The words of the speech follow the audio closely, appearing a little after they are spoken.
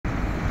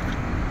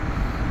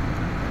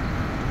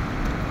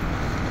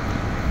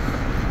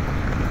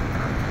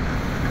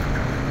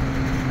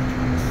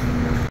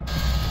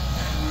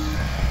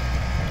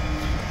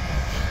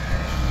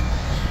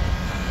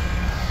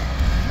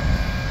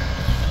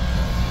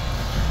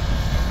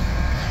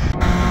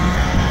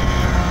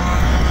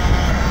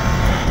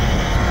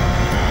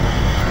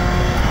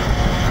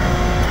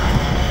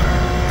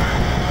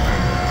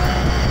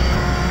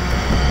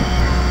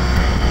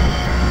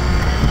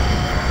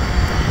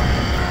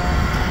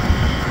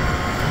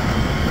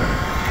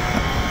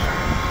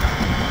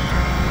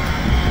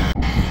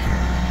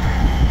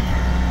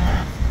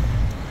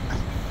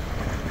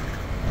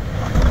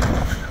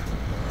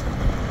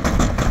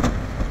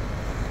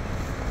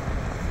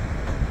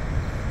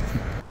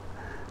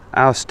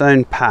our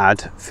stone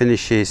pad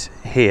finishes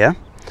here,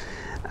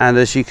 and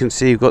as you can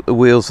see, you've got the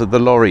wheels of the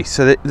lorry,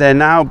 so that they're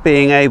now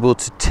being able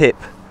to tip.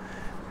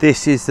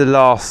 This is the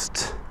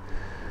last,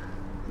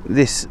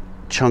 this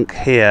chunk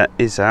here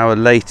is our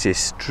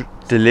latest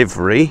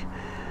delivery,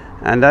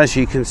 and as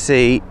you can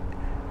see,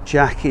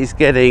 Jack is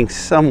getting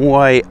some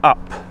way up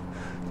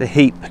the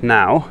heap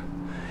now,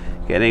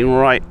 getting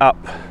right up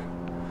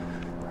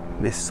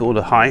this sort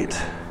of height,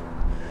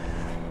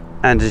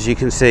 and as you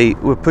can see,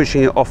 we're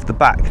pushing it off the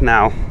back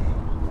now.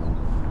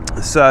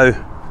 So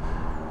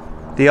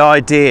the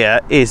idea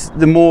is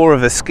the more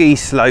of a ski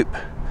slope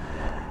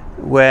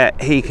where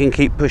he can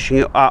keep pushing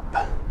it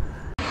up.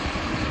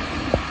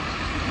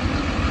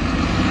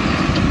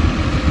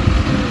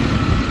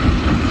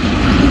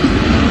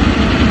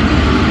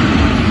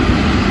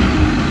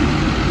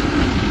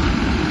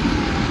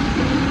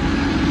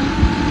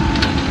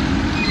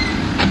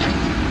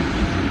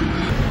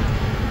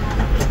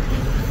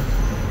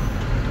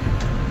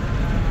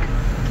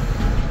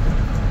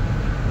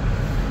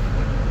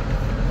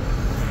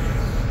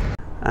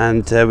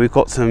 And we've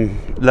got some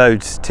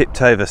loads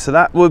tipped over, so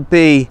that would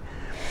be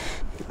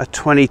a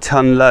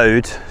 20-ton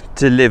load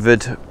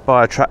delivered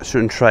by a tractor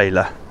and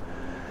trailer,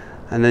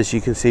 and as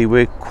you can see,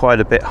 we're quite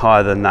a bit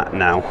higher than that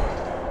now.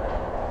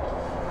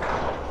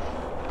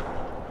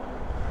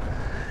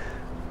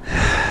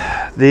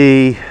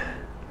 They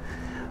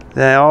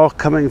are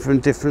coming from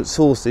different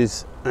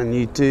sources, and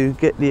you do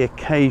get the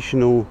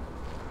occasional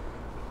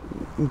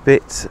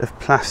bits of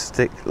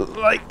plastic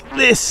like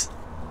this.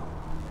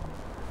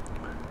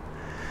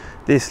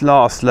 This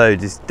last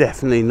load has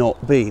definitely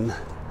not been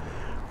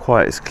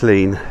quite as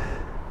clean.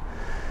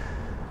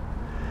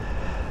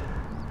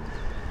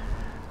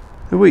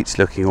 The wheat's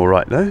looking all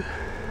right though.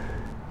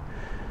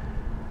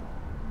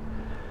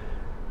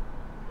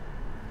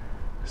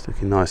 It's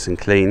looking nice and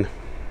clean.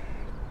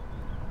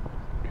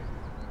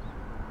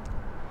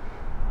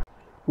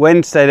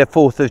 Wednesday the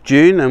 4th of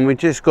June, and we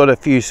just got a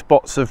few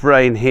spots of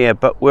rain here,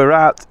 but we're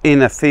out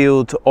in a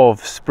field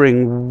of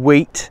spring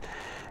wheat.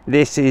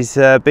 This is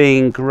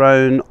being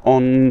grown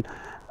on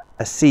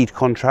a seed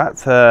contract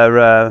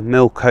for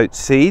Millcoat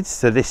Seeds.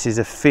 So this is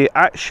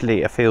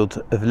actually a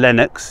field of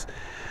Lennox.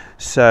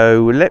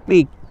 So let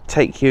me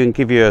take you and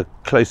give you a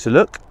closer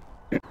look.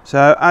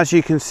 So as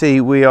you can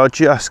see, we are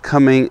just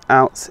coming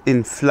out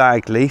in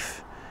flag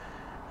leaf,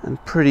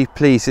 and pretty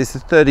pleased. It's a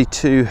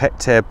 32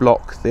 hectare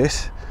block.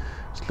 This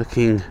it's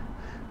looking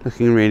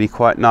really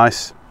quite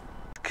nice,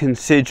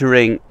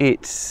 considering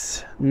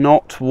it's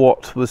not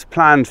what was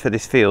planned for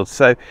this field.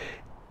 So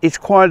it's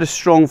quite a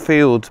strong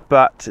field,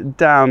 but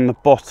down the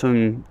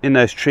bottom in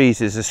those trees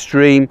is a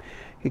stream.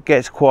 It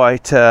gets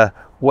quite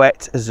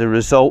wet as a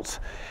result.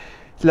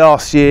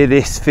 Last year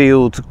this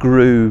field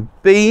grew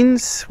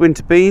beans,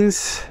 winter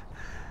beans.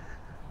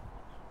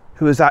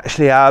 It was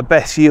actually our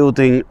best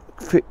yielding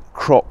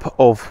crop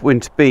of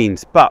winter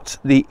beans, but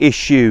the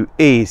issue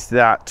is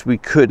that we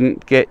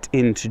couldn't get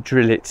in to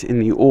drill it in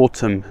the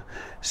autumn.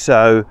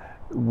 So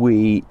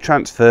we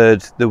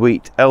transferred the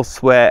wheat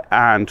elsewhere,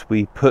 and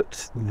we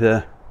put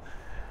the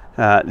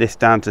this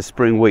down to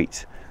spring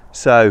wheat.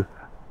 So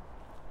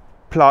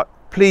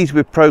pleased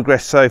with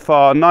progress so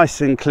far,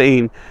 nice and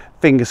clean.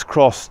 Fingers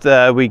crossed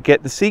we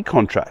get the seed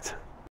contract.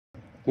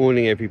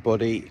 Morning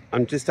everybody,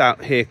 I'm just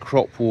out here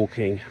crop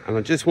walking, and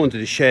I just wanted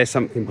to share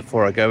something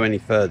before I go any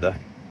further.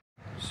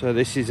 So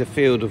this is a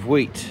field of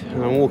wheat,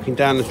 and I'm walking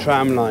down the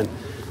tram line,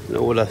 and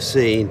all I've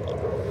seen,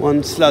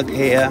 one slug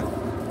here,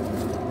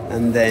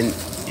 and then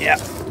yeah,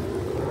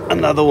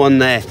 another one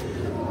there.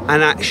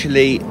 And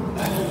actually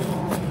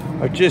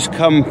I've just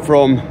come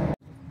from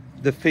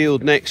the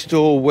field next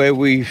door where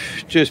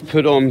we've just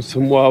put on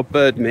some wild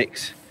bird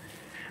mix,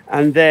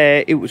 and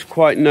there it was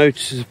quite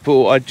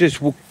noticeable. I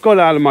just got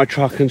out of my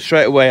truck and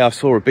straight away I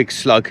saw a big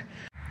slug.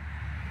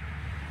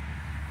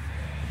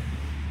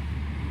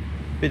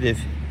 Bit of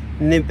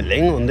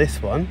nibbling on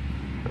this one,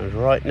 and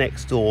right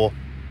next door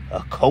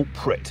a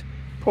culprit.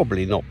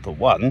 Probably not the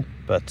one,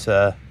 but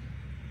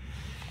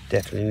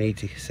definitely need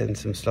to send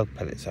some slug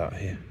pellets out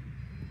here.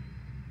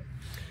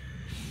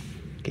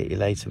 Get you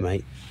later,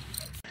 mate.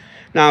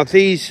 Now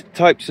these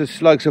types of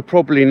slugs are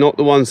probably not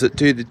the ones that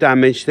do the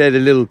damage. They're the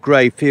little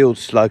grey field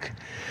slug,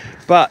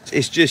 but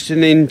it's just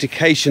an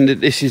indication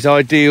that this is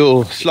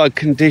ideal slug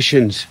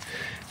conditions.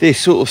 This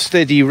sort of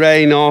steady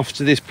rain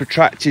after this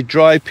protracted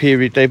dry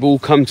period, they've all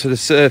come to the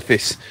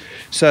surface.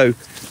 So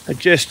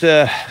just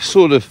a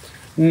sort of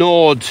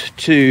nod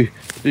to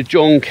the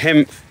John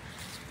Kemp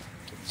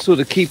sort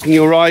of keeping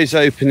your eyes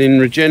open in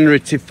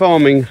regenerative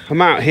farming.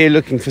 I'm out here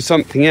looking for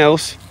something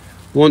else.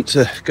 Want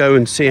to go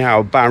and see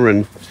how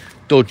barren,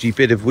 dodgy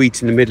bit of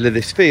wheat in the middle of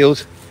this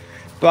field,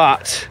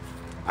 but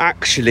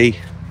actually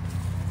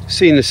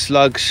seen the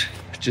slugs.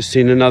 Just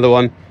seen another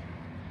one.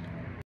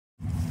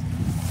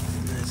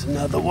 There's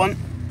another one.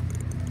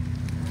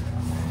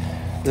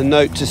 The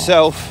note to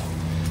self,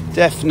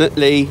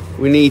 definitely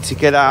we need to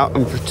get out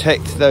and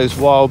protect those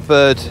wild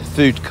bird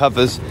food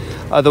covers,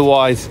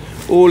 otherwise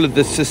all of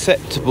the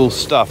susceptible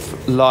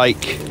stuff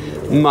like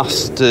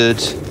mustard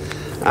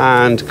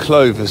and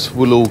clovers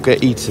will all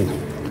get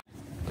eaten.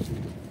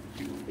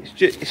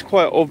 It's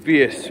quite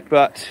obvious,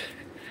 but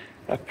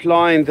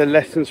applying the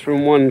lessons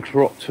from one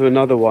crop to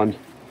another one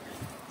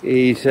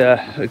is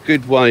a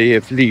good way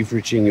of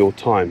leveraging your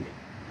time.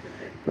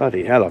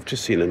 Bloody hell, I've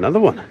just seen another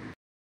one.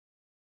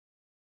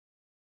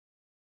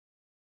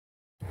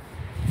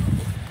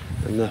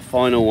 And the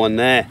final one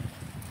there.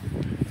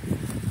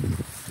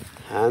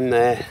 And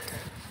there.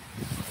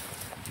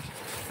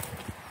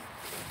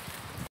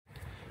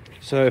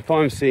 So if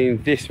I'm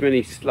seeing this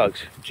many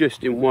slugs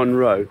just in one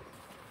row,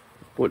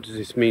 what does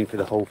this mean for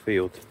the whole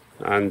field?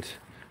 And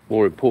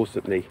more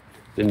importantly,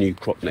 the new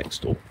crop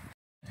next door.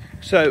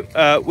 So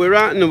we're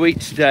out in the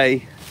wheat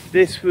today.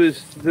 This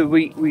was the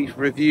wheat we've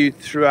reviewed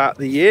throughout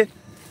the year.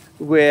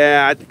 We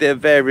had the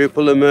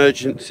variable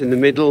emergence in the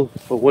middle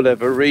for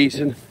whatever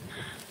reason.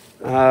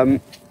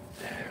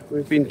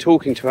 We've been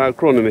talking to our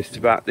agronomist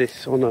about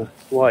this on a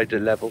wider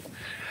level.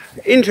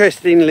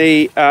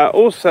 Interestingly,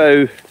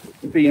 also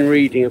been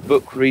reading a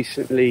book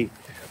recently,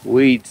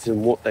 Weeds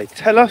and What They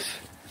Tell Us.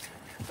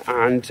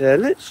 And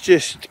let's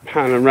just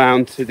pan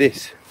around to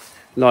this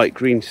light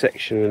green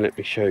section and let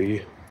me show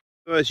you.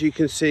 As you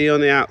can see on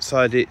the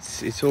outside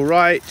it's all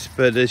right,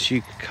 but as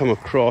you come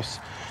across,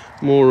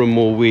 more and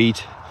more weed,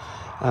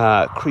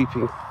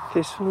 creeping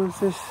thistle is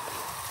this.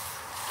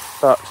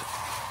 But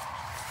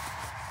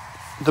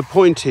the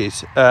point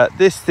is,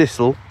 this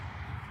thistle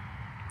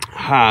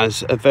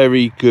has a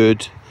very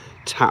good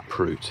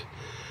taproot.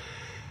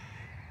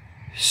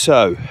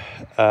 So,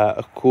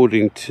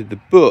 according to the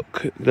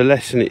book, the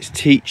lesson it's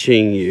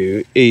teaching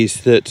you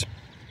is that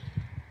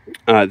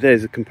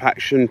there's a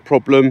compaction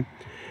problem,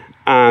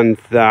 and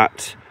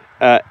that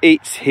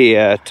it's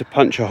here to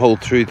punch a hole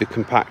through the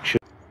compaction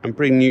and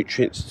bring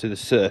nutrients to the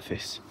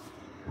surface.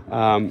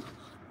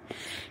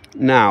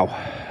 Now,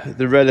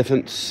 the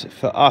relevance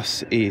for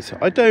us is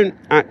I don't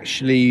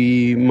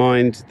actually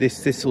mind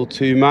this thistle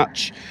too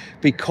much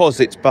because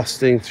it's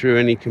busting through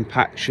any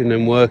compaction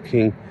and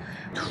working,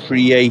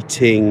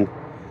 creating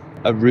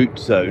a root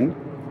zone.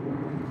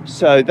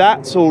 So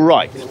that's all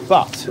right.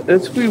 But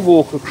as we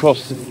walk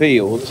across the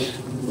field,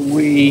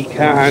 we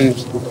can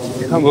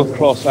come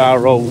across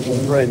our old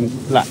friend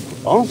black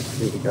grass.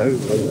 Here we go.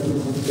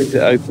 As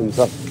it opens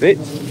up a bit.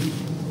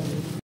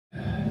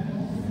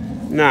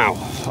 Now,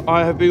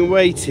 I have been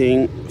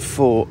waiting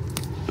for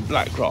the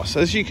black grass.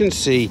 As you can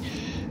see,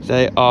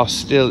 they are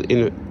still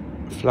in a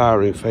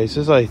flowering phase.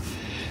 As I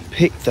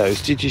pick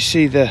those, did you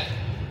see that?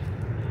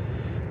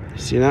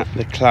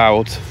 The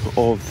cloud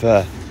of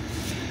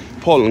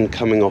pollen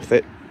coming off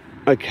it.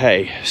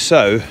 Okay,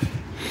 so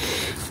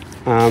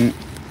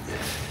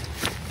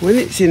when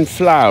it's in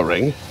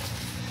flowering,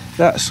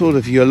 that's sort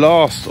of your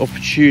last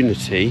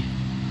opportunity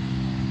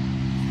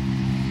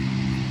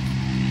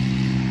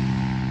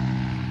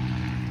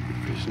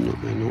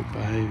they're not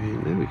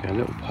behaving. There we go, a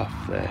little puff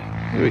there.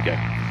 There we go.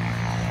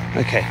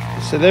 Okay,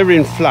 so they're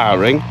in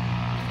flowering,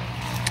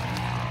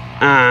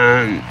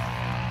 and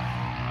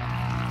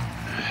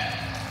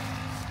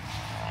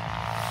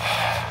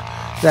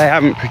they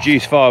haven't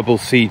produced viable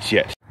seeds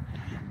yet.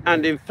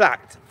 And in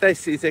fact,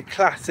 this is a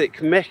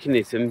classic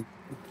mechanism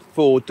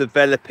for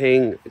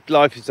developing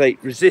glyphosate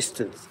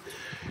resistance,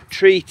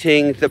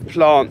 treating the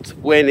plant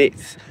when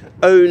it's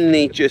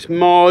only just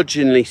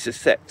marginally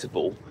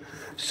susceptible,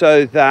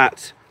 so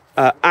that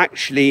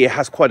actually it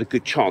has quite a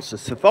good chance of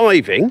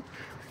surviving.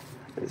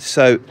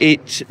 So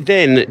it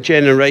then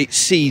generates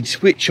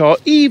seeds which are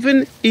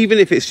even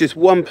if it's just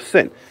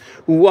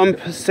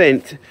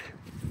 1%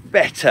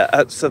 better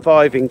at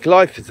surviving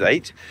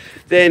glyphosate.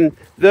 Then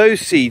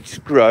those seeds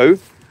grow.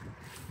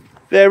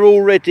 They're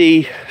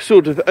already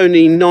sort of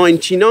only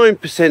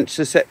 99%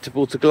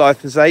 susceptible to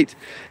glyphosate.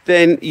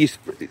 Then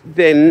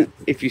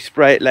if you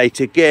spray it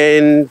late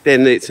again,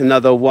 then it's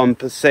another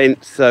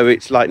 1%, so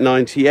it's like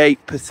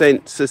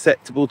 98%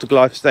 susceptible to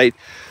glyphosate.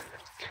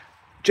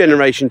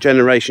 Generation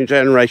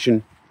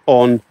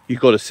on,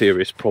 you've got a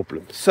serious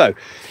problem. So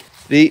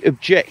the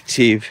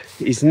objective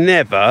is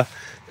never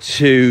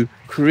to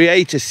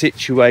create a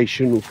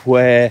situation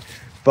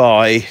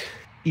whereby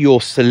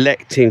you're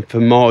selecting for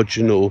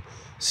marginal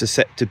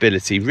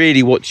susceptibility.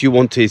 Really what you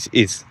want is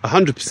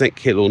 100%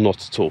 kill or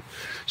not at all.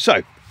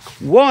 So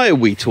why are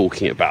we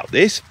talking about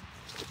this?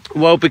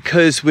 Well,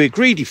 because we're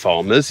greedy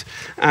farmers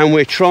and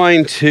we're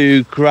trying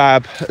to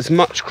grab as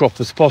much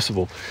crop as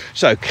possible.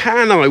 So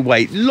can I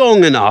wait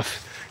long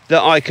enough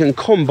that I can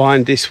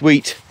combine this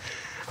wheat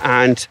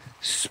and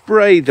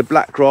spray the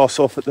black grass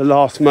off at the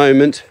last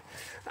moment?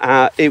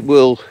 It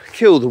will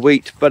kill the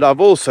wheat, but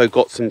I've also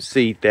got some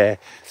seed there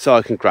so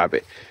I can grab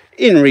it.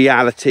 In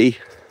reality,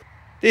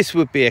 this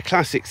would be a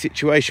classic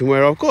situation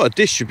where I've got a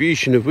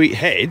distribution of wheat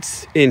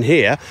heads in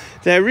here.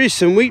 There is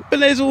some wheat, but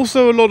there's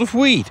also a lot of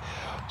weed.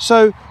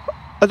 So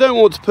I don't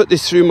want to put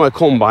this through my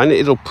combine.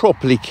 It'll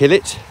properly kill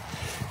it.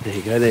 There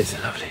you go, there's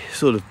a lovely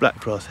sort of black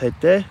grass head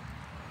there.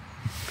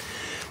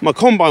 My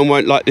combine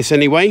won't like this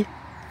anyway.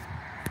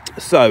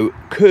 So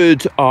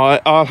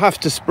I'll have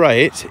to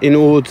spray it in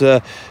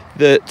order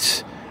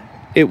that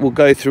it will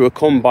go through a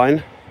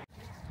combine.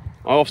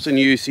 I often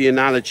use the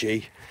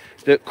analogy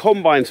that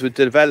combines were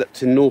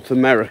developed in North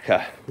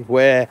America,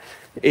 where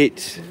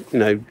it's, you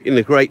know, in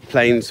the Great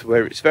Plains,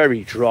 where it's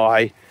very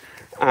dry,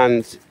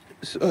 and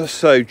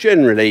so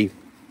generally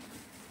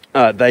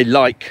they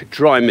like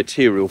dry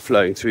material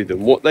flowing through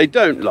them. What they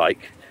don't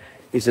like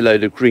is a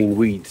load of green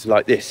weeds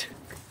like this.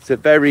 It's a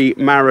very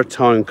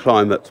maritime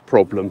climate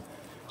problem.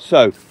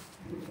 So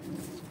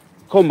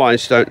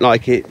combines don't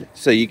like it.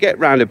 So you get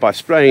round it by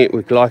spraying it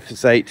with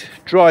glyphosate,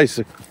 dries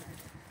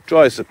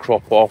the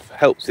crop off,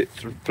 helps it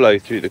flow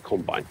through the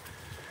combine.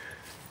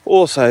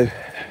 Also,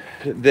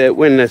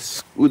 when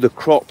the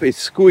crop is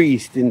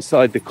squeezed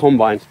inside the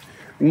combine,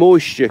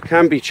 moisture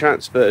can be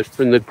transferred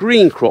from the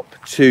green crop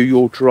to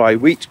your dry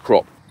wheat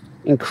crop,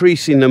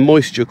 increasing the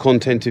moisture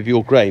content of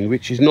your grain,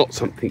 which is not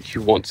something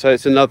you want. So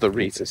it's another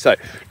reason. So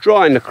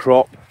drying the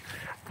crop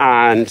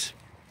and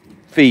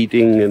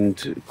feeding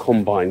and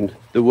combine,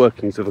 the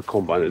workings of a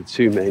combine, are the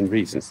two main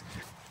reasons.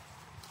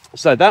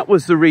 So that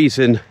was the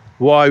reason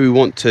why we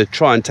want to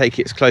try and take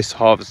it as close to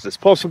harvest as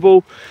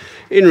possible.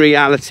 In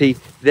reality,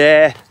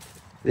 there's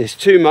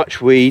too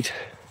much weed.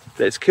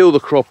 Let's kill the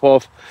crop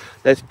off.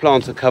 Let's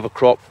plant a cover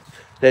crop.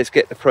 Let's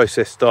get the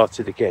process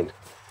started again.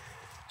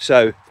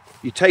 So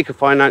you take a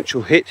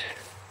financial hit,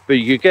 but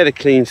you get a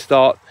clean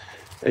start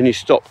and you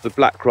stop the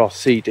blackgrass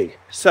seeding.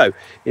 So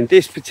in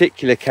this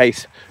particular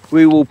case,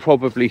 we will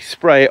probably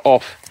spray it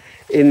off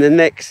in the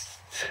next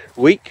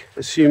week,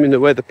 assuming the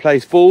weather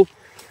plays ball,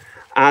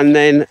 and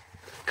then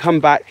come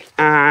back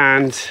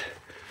and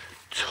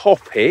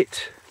top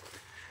it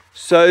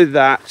so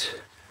that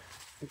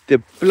the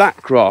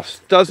blackgrass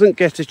doesn't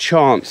get a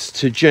chance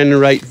to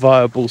generate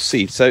viable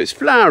seeds. So it's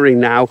flowering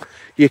now,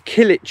 you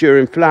kill it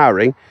during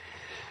flowering.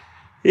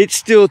 It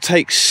still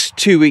takes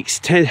 2 weeks,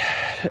 10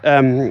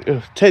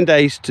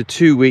 days to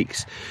 2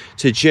 weeks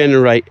to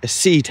generate a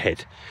seed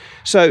head.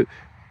 So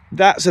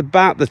that's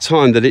about the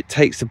time that it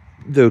takes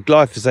the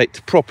glyphosate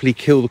to properly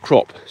kill the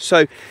crop.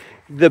 So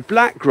the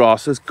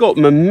blackgrass has got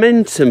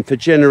momentum for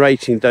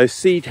generating those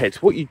seed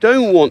heads. What you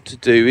don't want to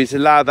do is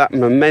allow that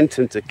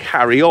momentum to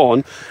carry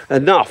on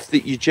enough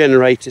that you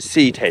generate a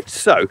seed head.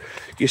 So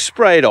you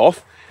spray it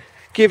off,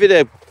 give it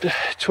a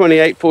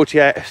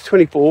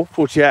 24,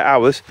 48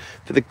 hours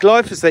for the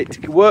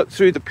glyphosate to work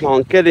through the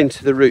plant, get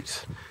into the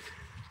roots.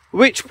 At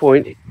which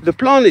point the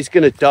plant is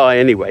going to die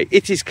anyway.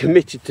 It is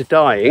committed to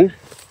dying.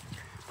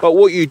 But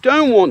what you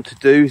don't want to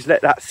do is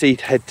let that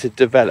seed head to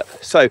develop.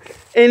 So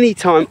any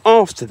time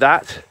after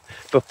that,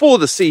 before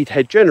the seed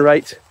head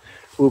generates,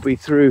 we'll be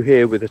through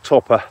here with a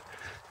topper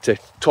to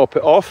top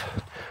it off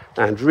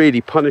and really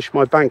punish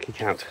my bank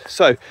account.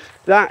 So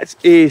that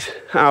is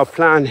our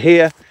plan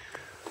here.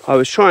 I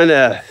was trying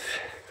to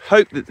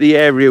hope that the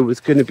area was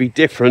going to be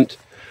different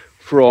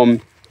from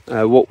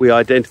what we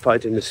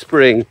identified in the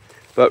spring,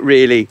 but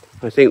really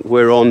I think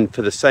we're on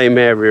for the same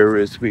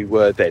area as we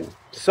were then.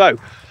 So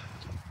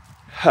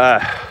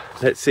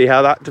let's see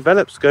how that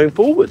develops going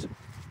forward.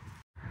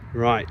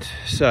 Right,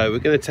 so we're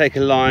going to take a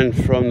line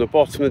from the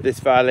bottom of this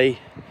valley,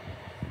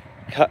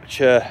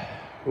 capture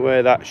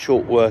where that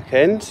short work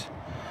ends,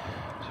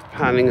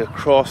 panning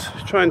across,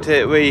 trying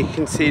to where you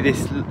can see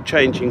this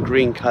changing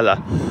green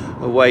colour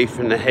away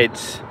from the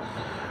heads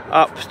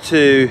up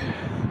to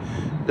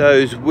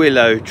those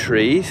willow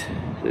trees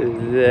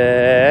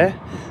there.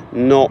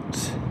 Not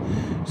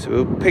so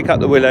we'll pick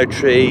up the willow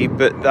tree,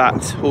 but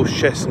that horse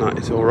chestnut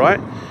is all right.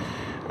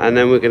 And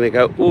then we're going to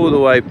go all the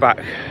way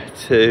back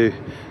to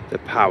the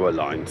power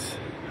lines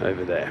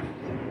over there.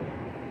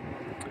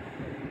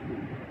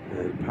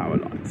 The power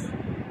lines.